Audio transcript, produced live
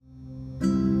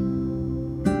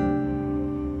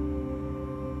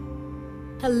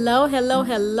Hello, hello,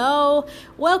 hello.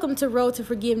 Welcome to Road to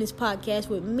Forgiveness podcast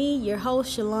with me, your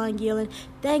host, Shalon Gillen.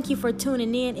 Thank you for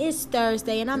tuning in. It's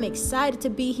Thursday, and I'm excited to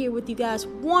be here with you guys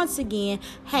once again.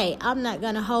 Hey, I'm not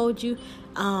going to hold you.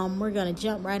 We're going to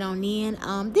jump right on in.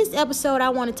 This episode, I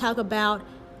want to talk about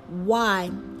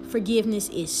why forgiveness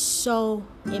is so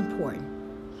important.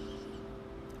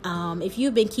 If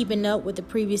you've been keeping up with the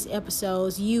previous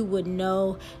episodes, you would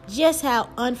know just how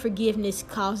unforgiveness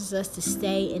causes us to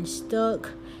stay in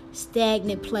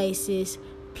stagnant places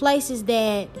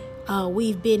that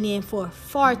we've been in for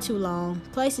far too long,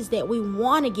 places that we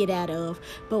want to get out of,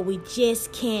 but we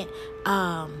just can't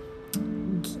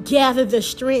gather the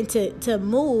strength to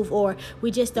move, or we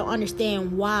just don't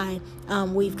understand why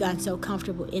we've gotten so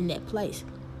comfortable in that place.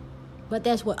 But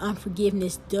that's what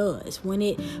unforgiveness does. When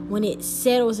it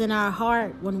settles in our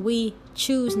heart, when we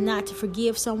choose not to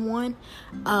forgive someone,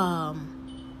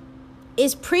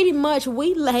 it's pretty much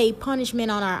we lay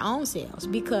punishment on our own selves.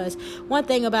 Because one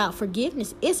thing about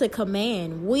forgiveness, it's a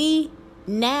command. We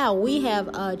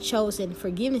have chosen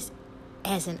forgiveness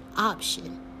as an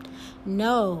option.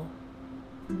 No,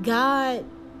 God,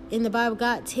 in the Bible,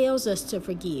 God tells us to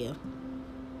forgive.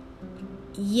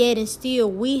 Yet and still,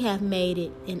 we have made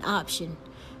it an option,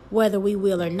 whether we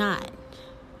will or not,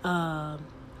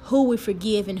 who we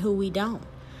forgive and who we don't.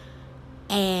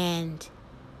 And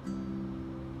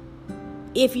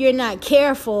if you're not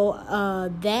careful,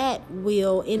 that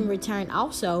will in return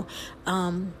also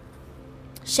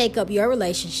shake up your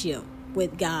relationship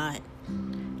with God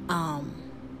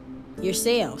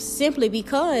yourselves, simply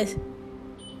because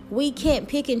we can't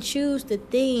pick and choose the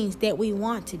things that we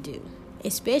want to do,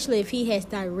 especially if he has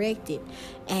directed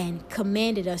and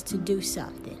commanded us to do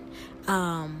something.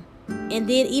 And then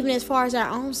even as far as our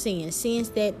own sins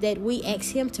that we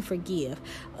ask him to forgive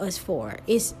us for,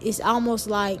 it's almost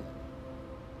like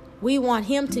we want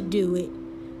him to do it,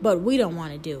 but we don't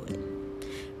want to do it.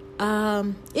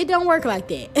 It don't work like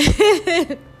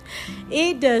that.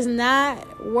 It does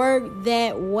not work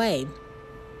that way.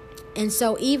 And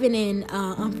so even in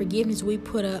unforgiveness, we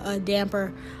put a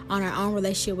damper on our own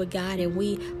relationship with God, and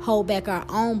we hold back our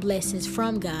own blessings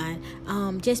from God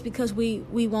just because we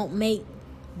won't make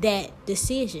that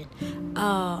decision.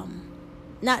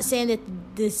 Not saying that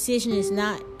the decision is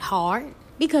not hard,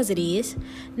 because it is.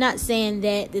 Not saying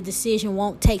that the decision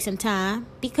won't take some time,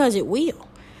 because it will.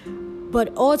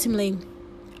 But ultimately,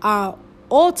 our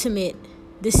ultimate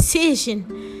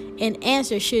decision and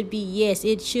answer should be yes.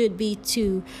 It should be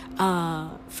to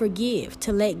forgive,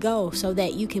 to let go, so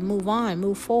that you can move on,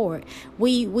 move forward.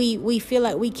 We feel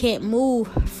like we can't move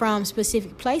from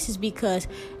specific places because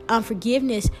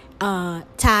unforgiveness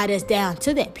tied us down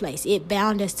to that place. It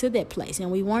bound us to that place,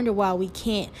 and we wonder why we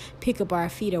can't pick up our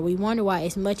feet, or we wonder why,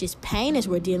 as much as pain as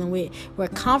we're dealing with, we're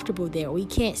comfortable there. We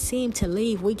can't seem to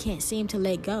leave. We can't seem to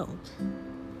let go.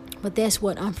 But that's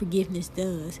what unforgiveness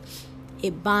does.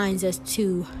 It binds us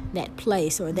to that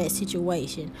place or that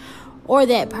situation or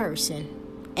that person.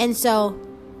 And so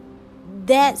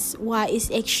that's why it's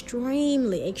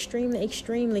extremely, extremely,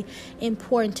 extremely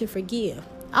important to forgive.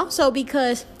 Also,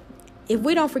 because if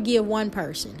we don't forgive one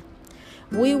person,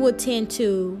 we will tend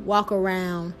to walk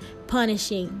around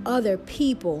punishing other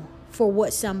people for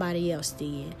what somebody else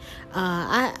did.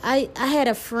 I had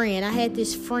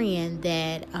this friend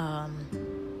that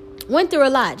went through a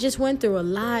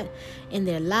lot in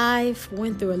their life,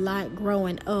 went through a lot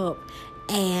growing up,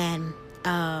 and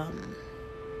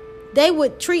they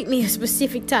would treat me a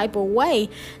specific type of way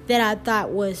that I thought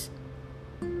was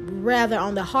rather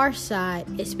on the harsh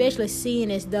side, especially seeing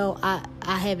as though I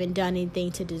haven't done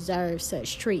anything to deserve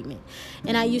such treatment.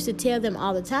 And I used to tell them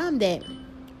all the time that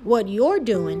what you're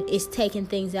doing is taking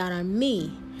things out on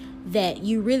me that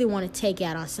you really want to take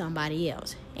out on somebody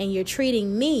else. And you're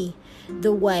treating me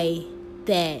the way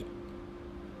that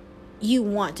you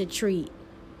want to treat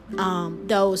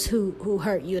those who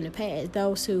hurt you in the past,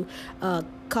 those who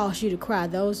caused you to cry,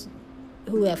 those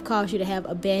who have caused you to have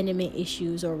abandonment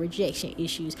issues or rejection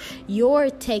issues. You're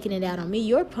taking it out on me.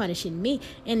 You're punishing me,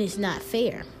 and it's not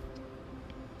fair.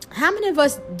 How many of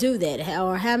us do that,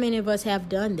 or how many of us have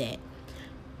done that?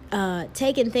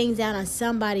 Taking things out on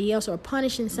somebody else, or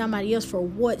punishing somebody else for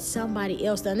what somebody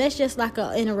else done. That's just like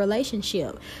in a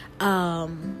relationship.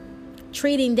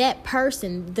 Treating that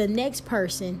person, the next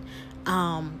person,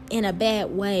 in a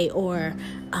bad way, or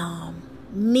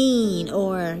mean,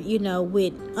 or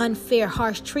with unfair,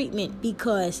 harsh treatment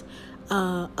because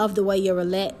of the way your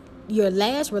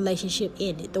last relationship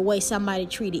ended, the way somebody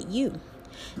treated you.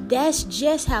 That's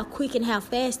just how quick and how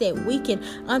fast that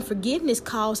unforgiveness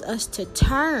calls us to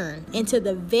turn into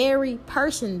the very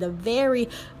person,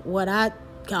 what I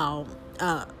call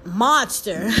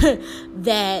monster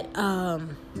that,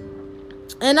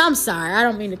 and I'm sorry, I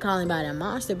don't mean to call anybody a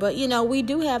monster, but we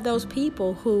do have those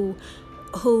people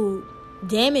who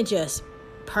damage us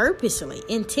purposely,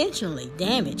 intentionally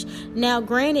damage. Now,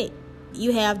 granted,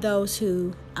 you have those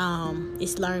who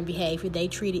it's learned behavior. They're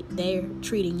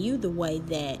treating you the way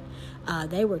that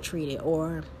they were treated,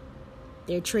 or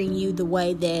they're treating you the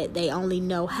way that they only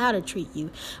know how to treat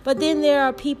you. But then there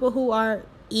are people who are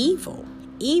evil,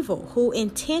 who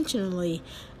intentionally,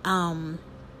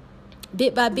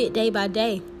 bit by bit, day by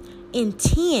day,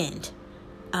 intend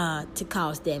to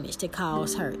cause damage, to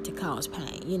cause hurt, to cause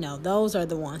pain. Those are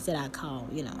the ones that I call,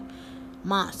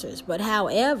 monsters. But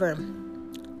however,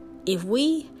 if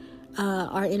we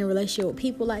are in a relationship with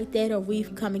people like that, or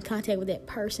we've come in contact with that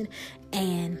person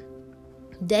and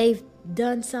they've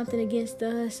done something against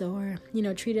us, or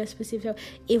treated us specifically,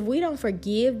 if we don't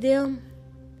forgive them,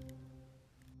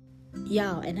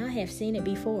 y'all, and I have seen it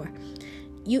before,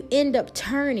 you end up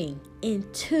turning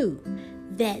into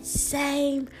that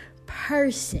same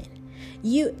person.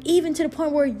 You, even to the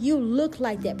point where you look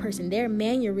like that person. Their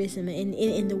mannerism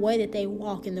in the way that they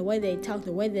walk, in the way they talk,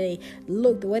 the way they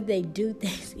look, the way they do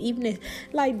things, even if,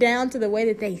 like, down to the way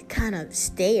that they kind of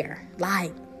stare.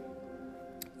 Like,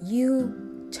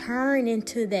 you turn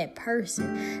into that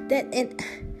person.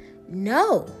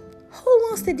 No. Who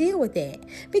wants to deal with that?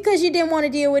 Because you didn't want to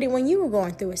deal with it when you were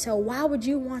going through it. So why would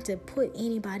you want to put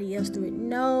anybody else through it?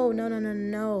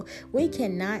 No. We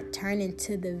cannot turn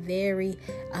into the very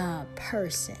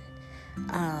person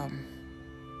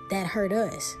that hurt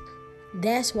us.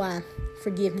 That's why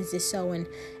forgiveness is so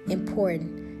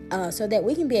important, so that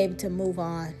we can be able to move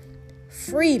on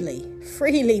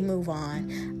freely move on,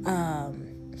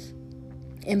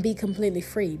 and be completely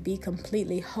free, be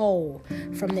completely whole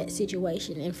from that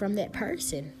situation and from that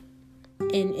person.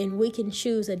 And we can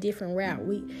choose a different route.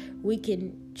 We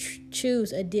can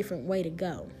choose a different way to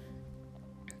go.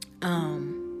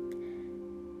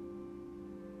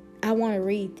 I want to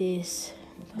read this.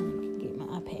 I'm going to get my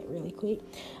iPad really quick.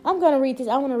 I'm going to read this.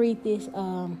 I want to read this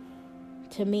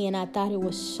to me, and I thought it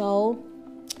was so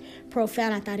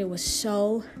profound. I thought it was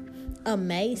so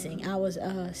amazing. I was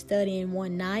studying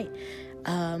one night.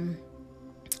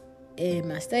 In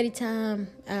my study time,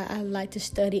 I like to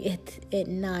study at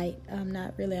night. I'm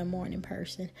not really a morning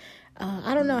person.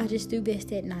 I don't know, I just do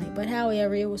best at night. But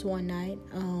however, it was one night,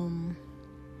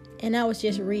 and I was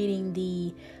just reading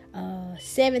the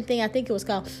 7 things. I think it was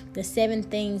called the 7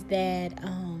 things that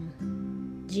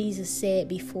Jesus said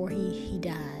before he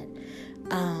died.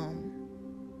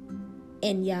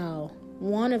 And y'all,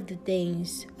 one of the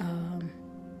things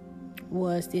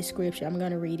was this scripture. I'm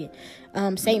going to read it.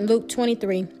 St. Luke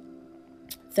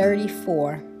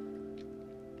 23:34.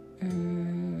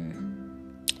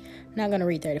 I'm not going to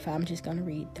read 35. I'm just going to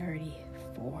read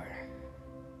 34.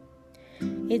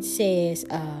 It says,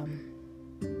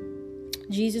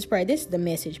 Jesus prayed. This is the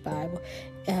Message Bible.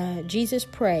 Jesus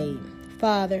prayed,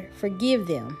 "Father, forgive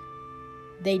them.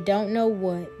 They don't know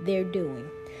what they're doing."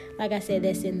 Like I said,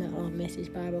 that's in the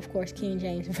Message Bible. Of course, King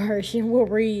James Version will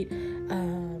read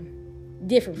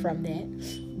different from that,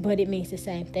 but it means the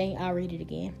same thing. I'll read it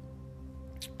again.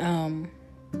 And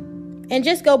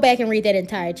just go back and read that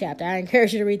entire chapter. I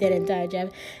encourage you to read that entire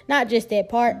chapter, not just that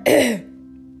part,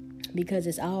 because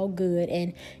it's all good,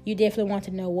 and you definitely want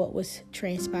to know what was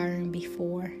transpiring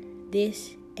before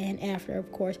this and after,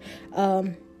 of course.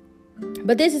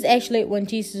 But this is actually when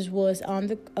Jesus was on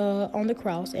the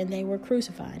cross and they were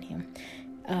crucifying him.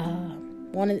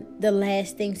 One of the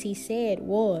last things he said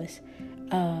was,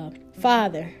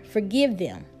 "Father, forgive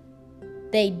them.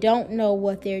 They don't know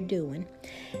what they're doing."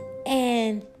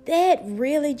 And that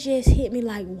really just hit me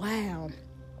like, wow.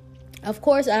 Of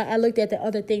course, I looked at the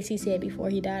other things he said before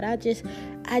he died. I just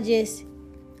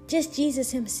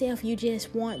Jesus himself, you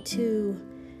just want to,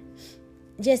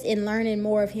 just in learning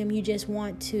more of him, you just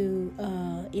want to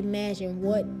imagine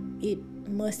what it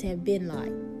must have been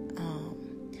like.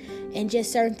 And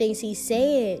just certain things he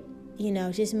said,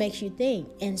 just makes you think.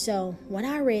 And so when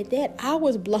I read that, I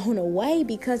was blown away,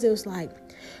 because it was like,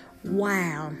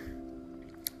 wow.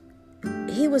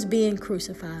 He was being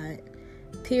crucified,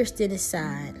 pierced in his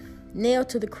side, nailed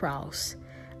to the cross,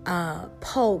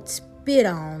 poked, spit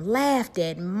on, laughed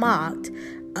at, mocked,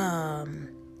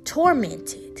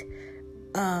 tormented.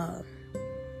 And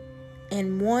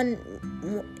one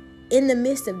in the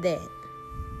midst of that,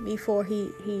 before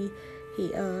he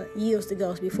yields the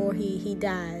ghost, before he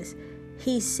dies,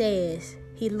 he says,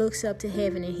 he looks up to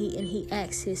heaven and he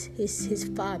asks his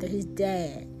father, his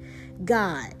dad,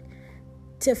 God,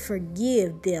 to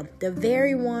forgive them, the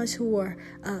very ones who are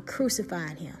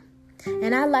crucifying him.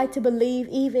 And I like to believe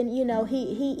even,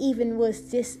 he even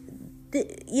was just,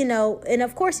 and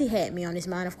of course he had me on his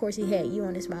mind. Of course he had you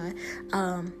on his mind.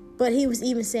 But he was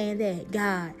even saying that,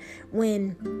 God,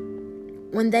 when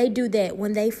they do that,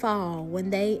 when they fall,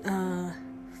 when they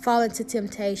fall into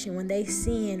temptation, when they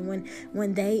sin,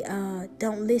 when they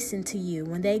don't listen to you,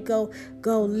 when they go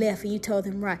left and you told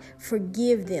them right,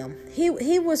 forgive them. He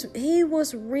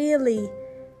was really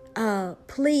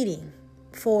pleading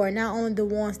for not only the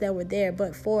ones that were there,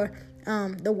 but for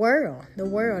the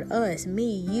world, us,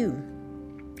 me, you,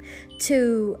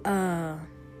 to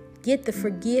get the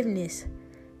forgiveness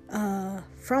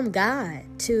from God,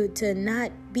 to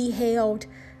not be held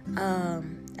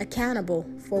accountable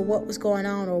for what was going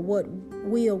on or what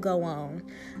will go on,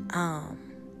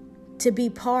 to be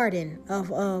pardoned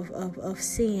of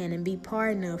sin and be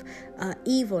pardoned of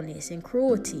evilness and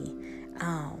cruelty,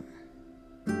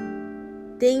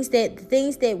 things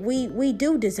that we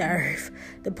do deserve,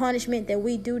 the punishment that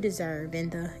we do deserve,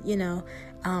 and the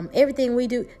everything we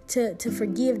do to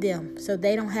forgive them so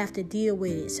they don't have to deal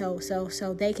with it,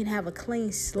 so they can have a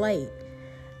clean slate.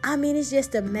 I mean, it's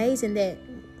just amazing that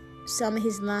some of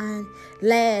his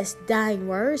last dying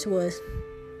words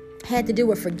had to do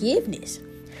with forgiveness.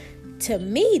 To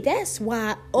me, that's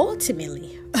why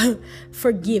ultimately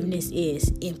forgiveness is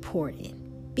important.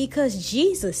 Because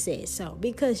Jesus said so.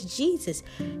 Because Jesus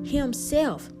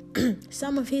himself,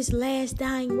 some of his last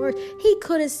dying words, he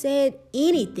could have said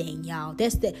anything, y'all.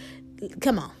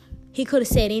 Come on. He could have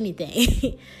said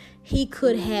anything. He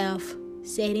could have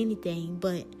said anything,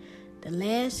 but the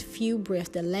last few breaths,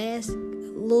 the last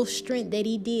little strength that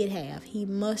he did have, he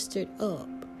mustered up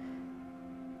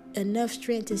enough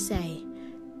strength to say,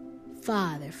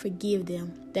 Father, forgive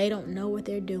them. They don't know what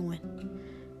they're doing.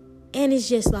 And it's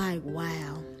just like,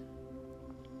 wow.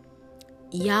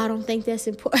 Y'all don't think that's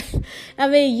important? I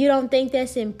mean, you don't think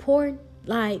that's important?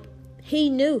 Like,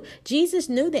 Jesus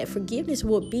knew that forgiveness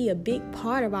would be a big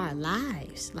part of our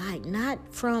lives. Like, not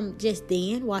from just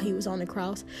then while he was on the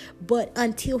cross, but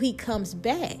until he comes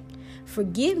back.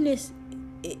 Forgiveness,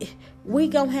 we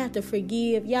gonna have to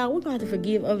forgive. Y'all, we're gonna have to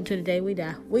forgive up until the day we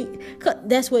die.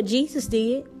 That's what Jesus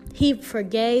did. He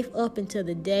forgave up until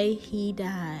the day he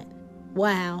died.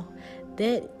 Wow.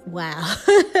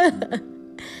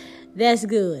 That's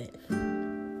good.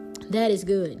 That is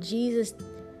good. Jesus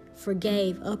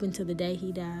forgave up until the day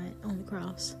he died on the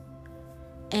cross.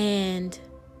 And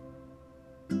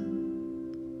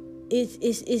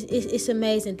it's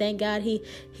amazing. Thank God he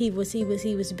was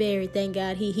buried. Thank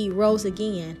God he rose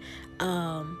again.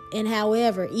 And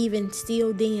however, even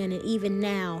still then and even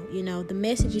now, the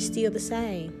message is still the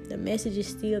same. The message is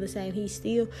still the same. He's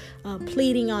still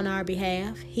pleading on our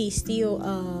behalf. He's still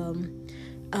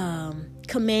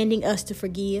commanding us to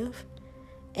forgive.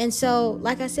 And so,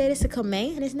 like I said, it's a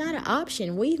command. It's not an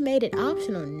option. We've made it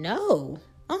optional. No.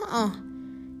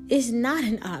 It's not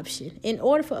an option. In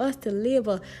order for us to live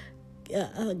a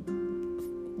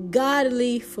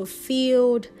godly,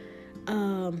 fulfilled,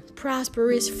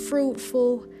 prosperous,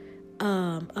 fruitful,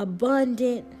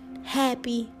 abundant,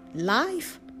 happy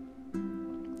life.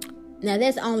 Now,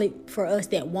 that's only for us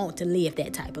that want to live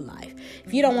that type of life.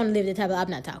 If you don't want to live that type of life,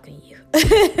 I'm not talking to you.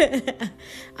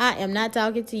 I am not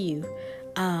talking to you.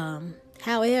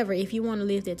 However, if you want to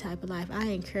live that type of life, I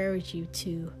encourage you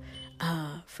to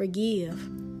forgive.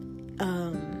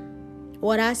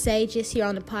 What I say just here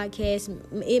on the podcast,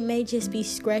 it may just be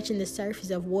scratching the surface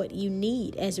of what you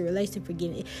need as it relates to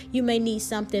forgiveness. You may need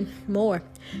something more.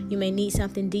 You may need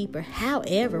something deeper.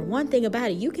 However, one thing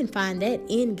about it, you can find that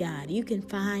in God. You can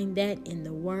find that in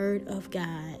the Word of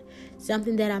God.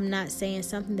 Something that I'm not saying,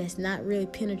 something that's not really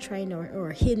penetrating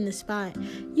or hitting the spot.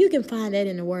 You can find that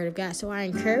in the Word of God. So I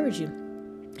encourage you.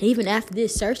 Even after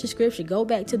this, search the scripture. Go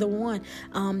back to the one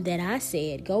that I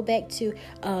said. Go back to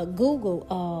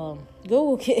Google.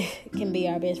 Google can be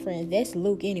our best friend. That's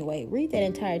Luke anyway. Read that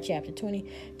entire chapter,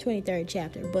 23rd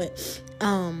chapter. But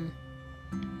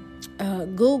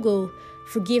Google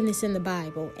forgiveness in the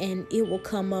Bible, and it will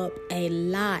come up a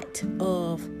lot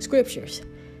of scriptures.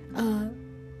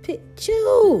 Pick and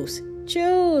choose.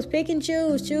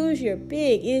 Choose your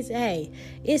pick.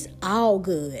 It's all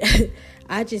good.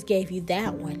 I just gave you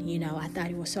that one. I thought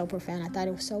it was so profound. I thought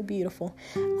it was so beautiful.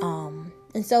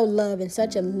 And so loving,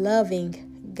 such a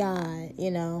loving God,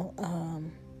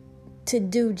 to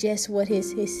do just what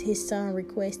his son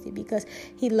requested, because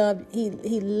he loves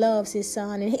his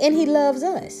son, and he loves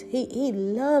us. He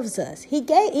loves us. He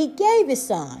gave his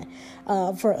son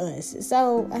for us.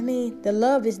 So, I mean, the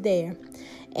love is there.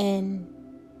 And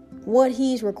what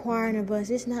he's requiring of us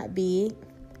is not big.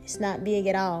 It's not big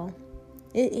at all.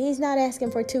 He's not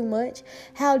asking for too much.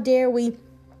 How dare we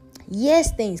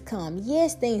Yes, things come.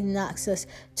 Yes, things knocks us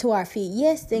to our feet.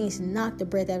 Yes, things knock the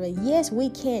breath out of it. Yes, we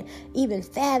can't even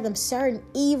fathom certain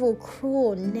evil,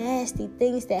 cruel, nasty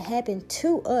things that happen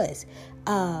to us.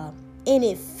 And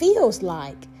it feels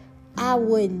like I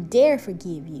wouldn't dare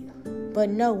forgive you. But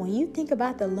no, when you think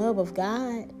about the love of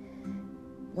God,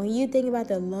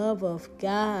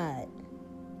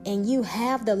 and you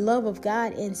have the love of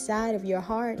God inside of your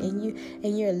heart, and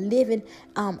you're living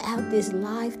out this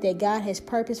life that God has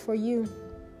purposed for you,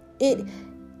 it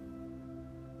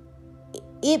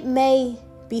may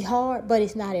be hard, but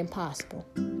it's not impossible.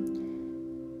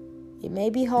 It may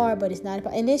be hard, but it's not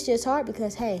impossible. And it's just hard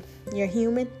because, hey, you're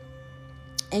human,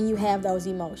 and you have those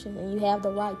emotions, and you have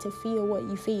the right to feel what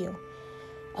you feel.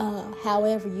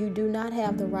 However, you do not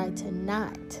have the right to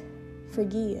not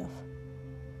forgive.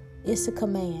 It's a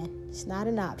command. It's not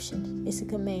an option. It's a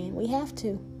command. We have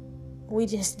to. We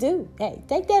just do. Hey,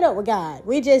 take that up with God.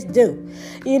 We just do.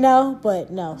 But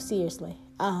no, seriously.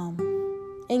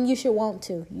 And you should want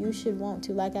to. You should want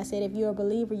to. Like I said, if you're a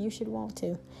believer, you should want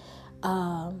to.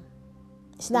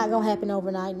 It's not going to happen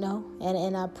overnight, no.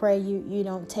 And I pray you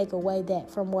don't take away that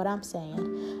from what I'm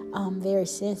saying. I'm very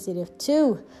sensitive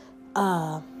to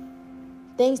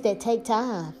things that take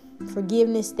time.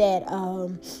 Forgiveness that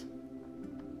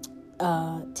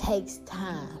takes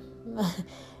time.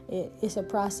 It's a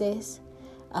process.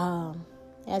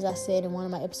 As I said in one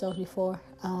of my episodes before,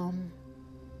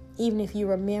 even if you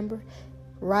remember,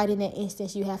 right in that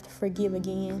instance, you have to forgive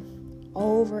again,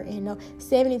 over and over,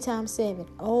 70 times 7,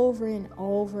 over and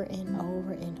over and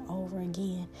over and over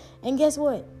again. And guess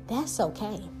what? That's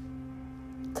okay.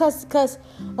 Cause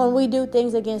when we do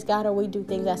things against God, or we do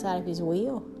things outside of His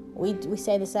will, we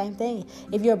say the same thing.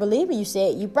 If you're a believer,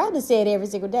 you probably say it every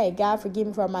single day. God, forgive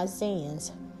me for my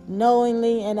sins,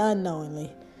 knowingly and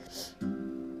unknowingly.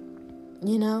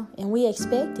 And we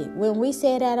expect it. When we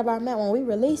say it out of our mouth, when we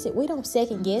release it, we don't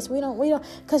second guess. We don't,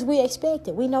 because we expect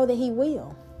it. We know that He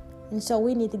will. And so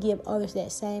we need to give others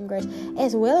that same grace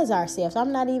as well as ourselves.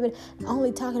 I'm not even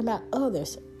only talking about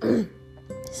others.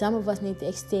 Some of us need to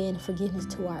extend forgiveness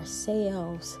to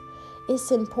ourselves.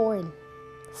 It's important.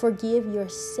 Forgive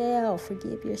yourself.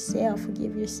 Forgive yourself.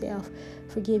 Forgive yourself.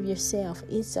 Forgive yourself.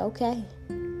 It's okay.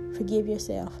 Forgive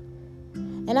yourself.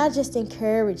 And I just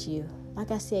encourage you, like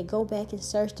I said, go back and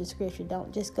search the scripture.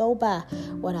 Don't just go by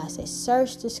what I say.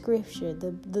 Search the scripture.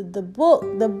 The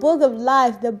book of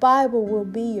life, the Bible will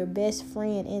be your best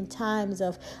friend in times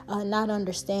of not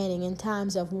understanding, in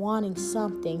times of wanting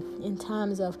something, in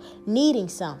times of needing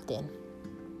something.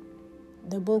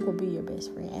 The book will be your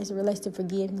best friend. As it relates to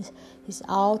forgiveness, it's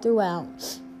all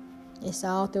throughout. It's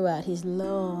all throughout. His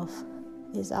love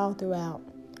is all throughout.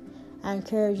 I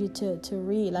encourage you to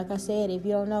read. Like I said, if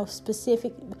you don't know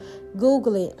specific,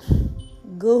 Google it.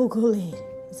 Google it.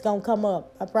 It's going to come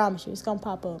up. I promise you, it's going to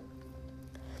pop up.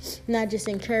 And I just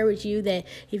encourage you that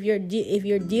if you're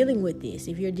dealing with this,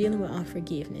 if you're dealing with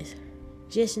unforgiveness,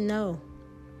 just know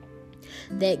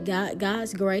that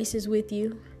God's grace is with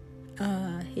you.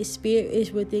 His spirit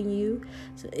is within you.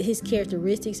 So His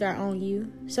characteristics are on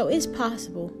you. So it's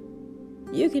possible.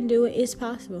 You can do it. It's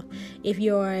possible. If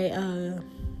you're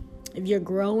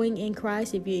growing in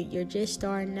Christ, if you're just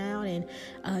starting out and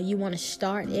you want to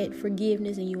start at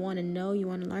forgiveness and you want to know, you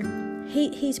want to learn,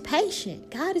 He's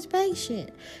patient. God is patient.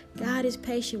 God is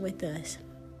patient with us.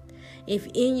 If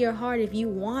in your heart, if you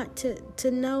want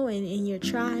to know and you're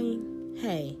trying,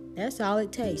 hey, that's all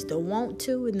it takes. The want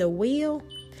to and the will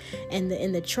and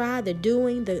the try, the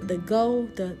doing, the go,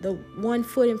 the one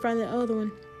foot in front of the other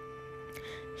one.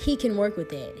 He can work with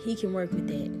that. He can work with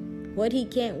that. What He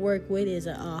can't work with is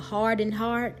a hardened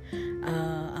heart,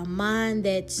 a mind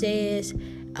that says,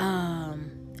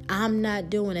 I'm not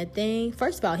doing a thing.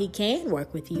 First of all, He can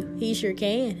work with you. He sure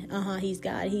can. He's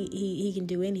God. He can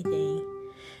do anything.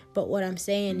 But what I'm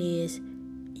saying is,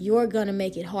 you're going to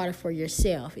make it harder for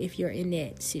yourself if you're in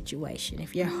that situation.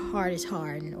 If your heart is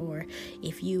hardened, or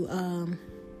if you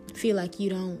feel like you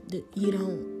don't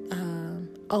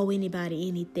owe anybody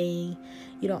anything,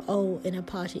 you don't owe an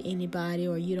apology to anybody,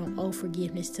 or you don't owe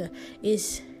forgiveness to,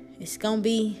 it's gonna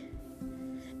be,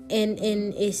 and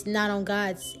it's not on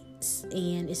God's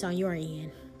end, it's on your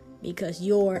end, because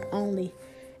you're only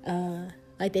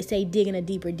like they say, digging a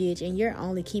deeper ditch, and you're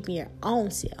only keeping your own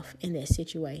self in that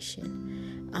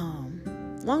situation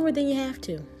longer than you have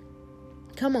to.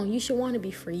 Come on, you should want to be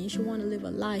free. You should want to live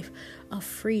a life of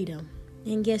freedom.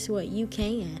 And guess what? You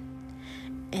can.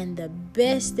 And the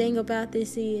best thing about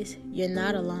this is you're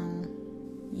not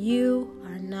alone. You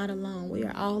are not alone. We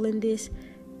are all in this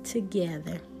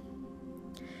together.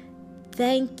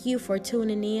 Thank you for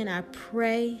tuning in. I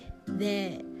pray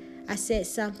I said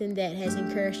something that has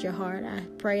encouraged your heart. I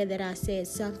pray that I said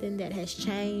something that has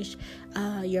changed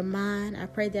your mind. I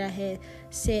pray that I have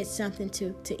said something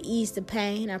to ease the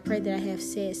pain. I pray that I have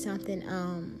said something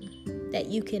that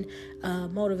you can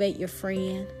motivate your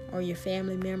friend or your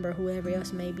family member, whoever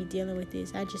else may be dealing with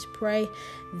this. I just pray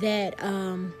that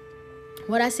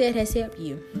what I said has helped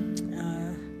you.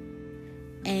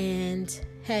 And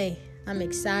hey, I'm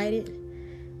excited.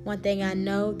 One thing I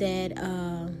know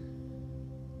that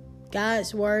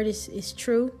God's word is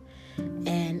true,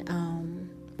 and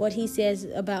what he says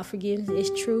about forgiveness is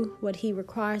true. What he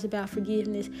requires about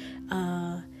forgiveness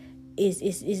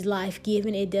is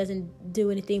life-giving. It doesn't do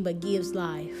anything but gives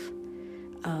life.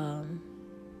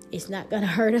 It's not going to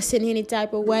hurt us in any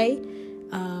type of way,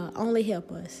 only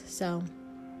help us. So,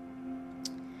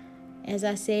 as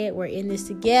I said, we're in this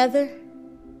together,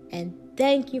 and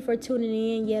thank you for tuning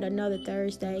in yet another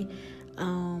Thursday.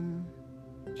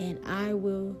 And I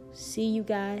will see you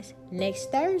guys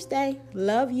next Thursday.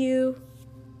 Love you.